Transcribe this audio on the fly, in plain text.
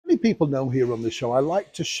people know here on the show, I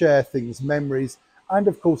like to share things, memories, and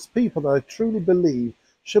of course, people that I truly believe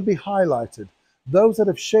should be highlighted. Those that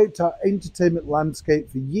have shaped our entertainment landscape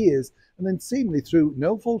for years and then seemingly through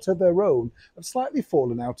no fault of their own have slightly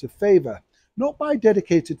fallen out of favour. Not by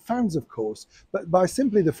dedicated fans, of course, but by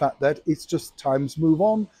simply the fact that it's just times move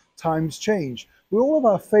on, times change. We all have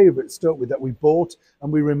our favourites, don't we, that we bought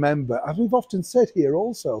and we remember. As we've often said here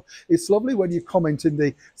also, it's lovely when you comment in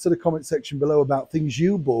the sort of comment section below about things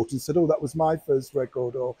you bought and said, oh, that was my first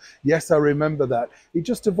record, or yes, I remember that. It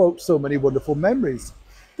just evokes so many wonderful memories.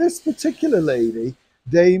 This particular lady,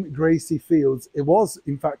 Dame Gracie Fields, it was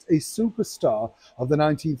in fact a superstar of the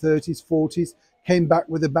 1930s, 40s, came back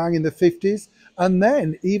with a bang in the 50s, and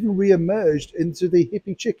then even re-emerged into the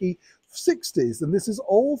hippie chicky 60s. And this is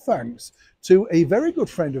all thanks to a very good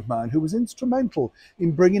friend of mine who was instrumental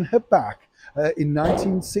in bringing her back in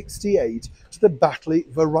 1968 to the Batley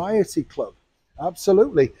Variety Club.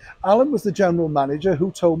 Absolutely. Alan was the general manager who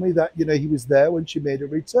told me that, he was there when she made her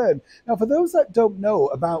return. Now, for those that don't know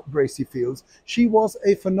about Gracie Fields, she was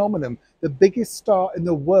a phenomenon, the biggest star in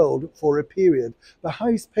the world for a period. The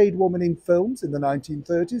highest paid woman in films in the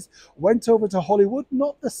 1930s, went over to Hollywood,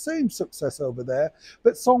 not the same success over there,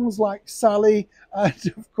 but songs like Sally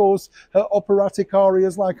and, of course, her operatic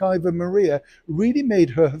arias like Ave Maria really made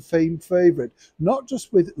her a fame favourite, not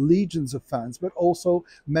just with legions of fans, but also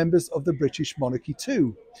members of the British monarchy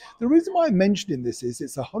too. The reason why I'm mentioning this is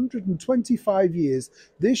it's 125 years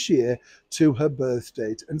this year to her birth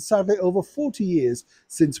date, and sadly over 40 years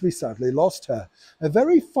since we sadly lost her. Her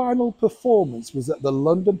very final performance was at the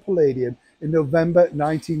London Palladium in November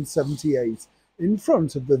 1978 in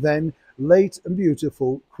front of the then late and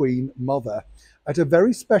beautiful Queen Mother, at a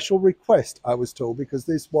very special request, I was told, because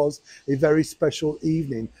this was a very special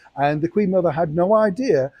evening and the Queen Mother had no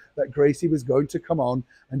idea that Gracie was going to come on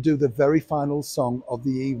and do the very final song of the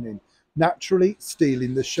evening, naturally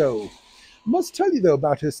stealing the show. I must tell you though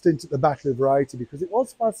about her stint at the Battle of Variety, because it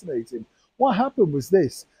was fascinating. What happened was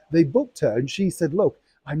this: they booked her and she said, look,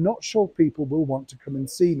 I'm not sure people will want to come and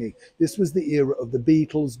see me. This was the era of the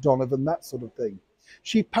Beatles, Donovan, that sort of thing.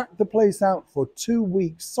 She packed the place out for 2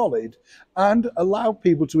 weeks solid and allowed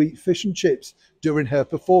people to eat fish and chips during her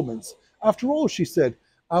performance. After all, she said,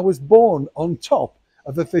 I was born on top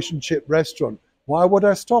of a fish and chip restaurant. Why would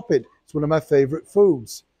I stop it? It's one of my favourite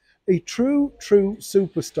foods. A true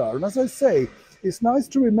superstar. And as I say, it's nice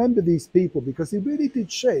to remember these people because they really did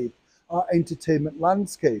shape our entertainment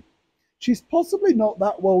landscape. She's possibly not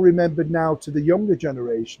that well remembered now to the younger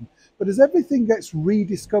generation, but as everything gets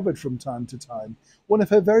rediscovered from time to time, one of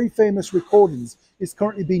her very famous recordings is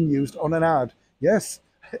currently being used on an ad. Yes,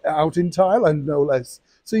 out in Thailand, no less.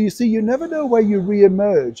 So you see, you never know where you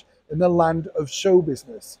re-emerge in the land of show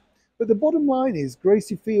business. But the bottom line is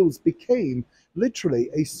Gracie Fields became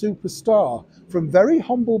literally a superstar from very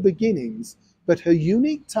humble beginnings, but her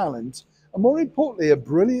unique talent, and more importantly, a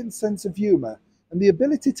brilliant sense of humour, and the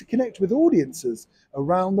ability to connect with audiences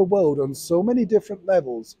around the world on so many different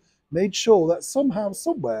levels made sure that somehow,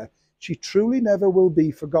 somewhere, she truly never will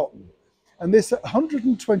be forgotten. And this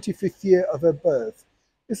 125th year of her birth,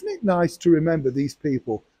 isn't it nice to remember these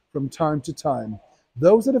people from time to time?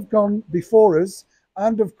 Those that have gone before us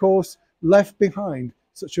and, of course, left behind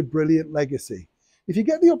such a brilliant legacy. If you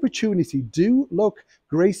get the opportunity, do look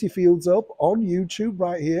Gracie Fields up on YouTube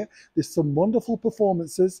right here. There's some wonderful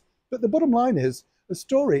performances. But the bottom line is a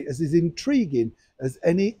story as intriguing as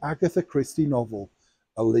any Agatha Christie novel.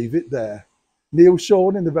 I'll leave it there. Neil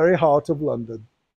Sean in the very heart of London.